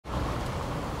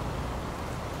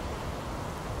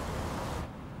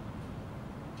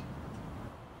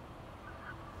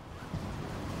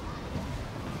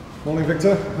Morning,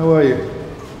 Victor. How are you?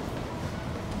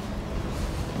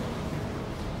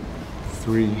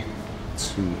 3,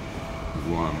 2,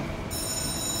 1.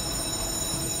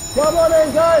 Come on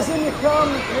in, guys. In you come.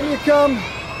 In you come.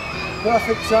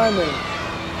 Perfect timing.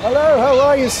 Hello. How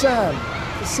are you, Sam?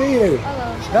 Good to see you.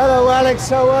 Hello. Hello, Alex.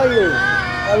 How are you?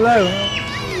 Hi. Hello.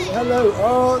 Hello.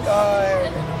 Oh,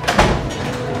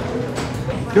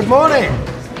 Good morning.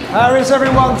 How is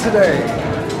everyone today?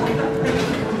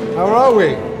 How are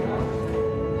we?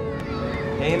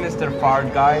 Hey, Mr.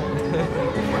 Fart Guy.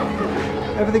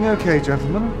 Everything okay,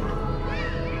 gentlemen?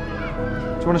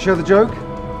 Do you want to share the joke?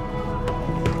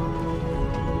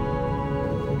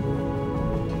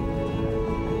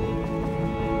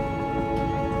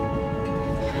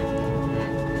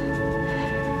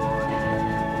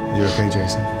 You okay,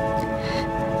 Jason?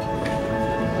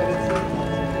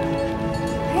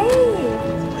 Hey!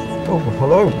 Oh,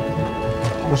 hello.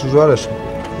 Mrs. Ellis.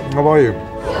 How are you?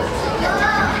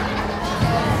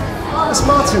 Miss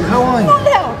Martin, how are you?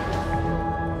 Hello!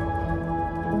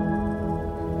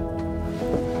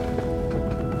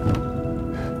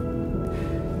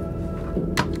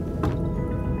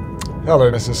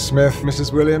 Hello, Mrs. Smith,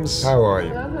 Mrs. Williams. How are you?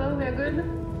 Hello, we're good.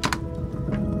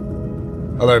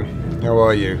 Hello, how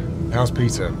are you? How's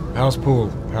Peter? How's Paul?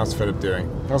 How's Philip doing?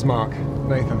 How's Mark?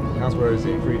 Nathan? How's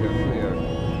Rosie? Frida? Leo?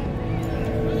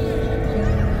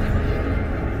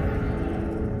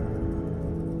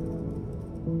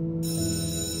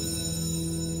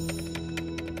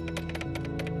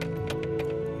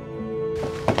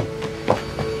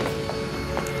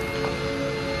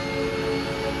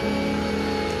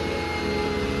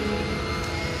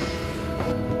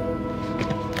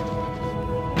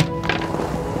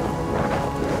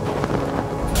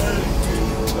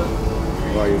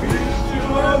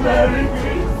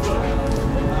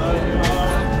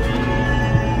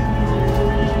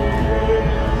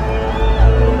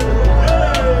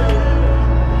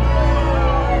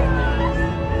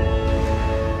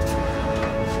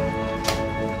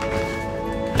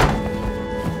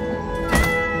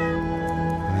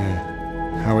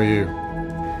 How are you? How are you?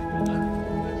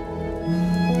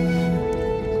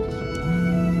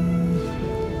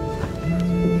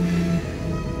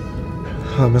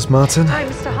 Hello, Miss Martin. Hi,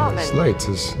 Mr. Hartman. It's late.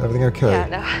 Is everything okay? Yeah,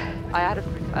 no, I had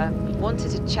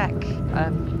wanted to check.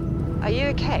 Are you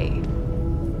okay?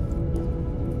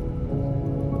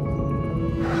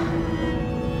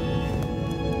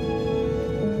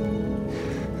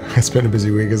 It's been a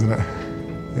busy week, isn't it?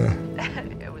 Yeah.